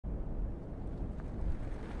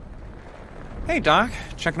Hey, Doc.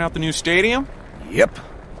 Checking out the new stadium? Yep.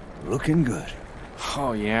 Looking good.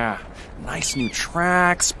 Oh, yeah. Nice new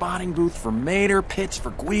track, spotting booth for Mater, pits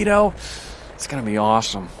for Guido. It's gonna be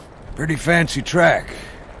awesome. Pretty fancy track.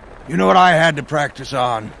 You know what I had to practice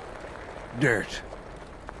on? Dirt.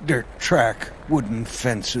 Dirt track, wooden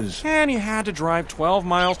fences. And you had to drive 12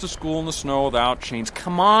 miles to school in the snow without chains.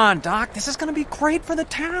 Come on, Doc. This is gonna be great for the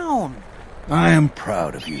town. I am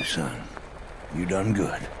proud of you, son. You done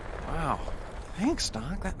good. Wow. Thanks,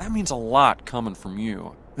 Doc. That means a lot coming from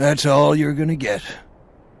you. That's all you're gonna get.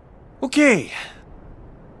 Okay.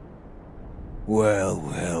 Well.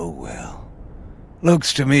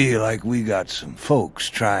 Looks to me like we got some folks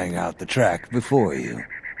trying out the track before you.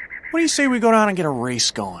 What do you say we go down and get a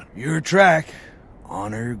race going? Your track.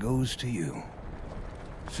 Honor goes to you.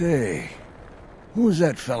 Say, who's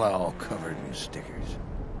that fella all covered in stickers?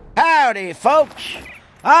 Howdy, folks.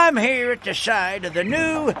 I'm here at the site of the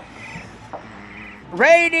new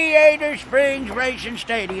Radiator Springs Racing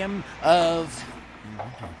Stadium of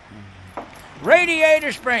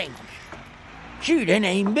Radiator Springs. Shoot, it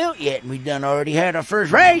ain't built yet, and we done already had our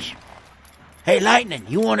first race. Hey, Lightning,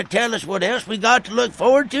 you want to tell us what else we got to look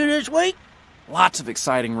forward to this week? Lots of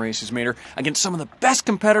exciting races, Mater, against some of the best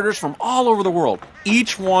competitors from all over the world.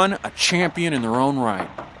 Each one a champion in their own right.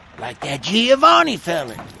 Like that Giovanni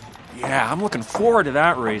fella. Yeah, I'm looking forward to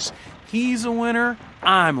that race. He's a winner,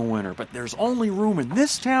 I'm a winner, but there's only room in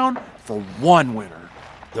this town for one winner.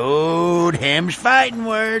 Dude, him's fighting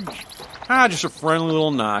words. Just a friendly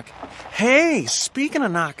little knock. Hey, speaking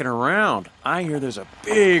of knocking around, I hear there's a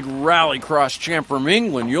big rallycross champ from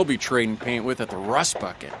England you'll be trading paint with at the Rust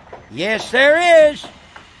Bucket. Yes, there is.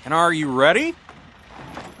 And are you ready?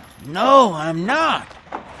 No, I'm not.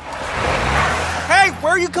 Hey,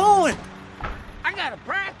 where are you going? I gotta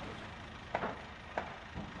practice.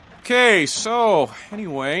 Okay, so,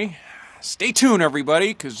 anyway, stay tuned, everybody,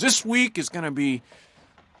 because this week is going to be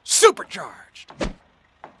supercharged.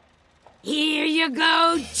 Here you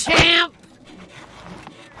go, champ!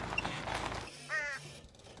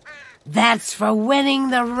 That's for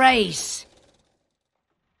winning the race.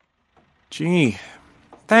 Gee,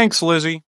 thanks, Lizzie.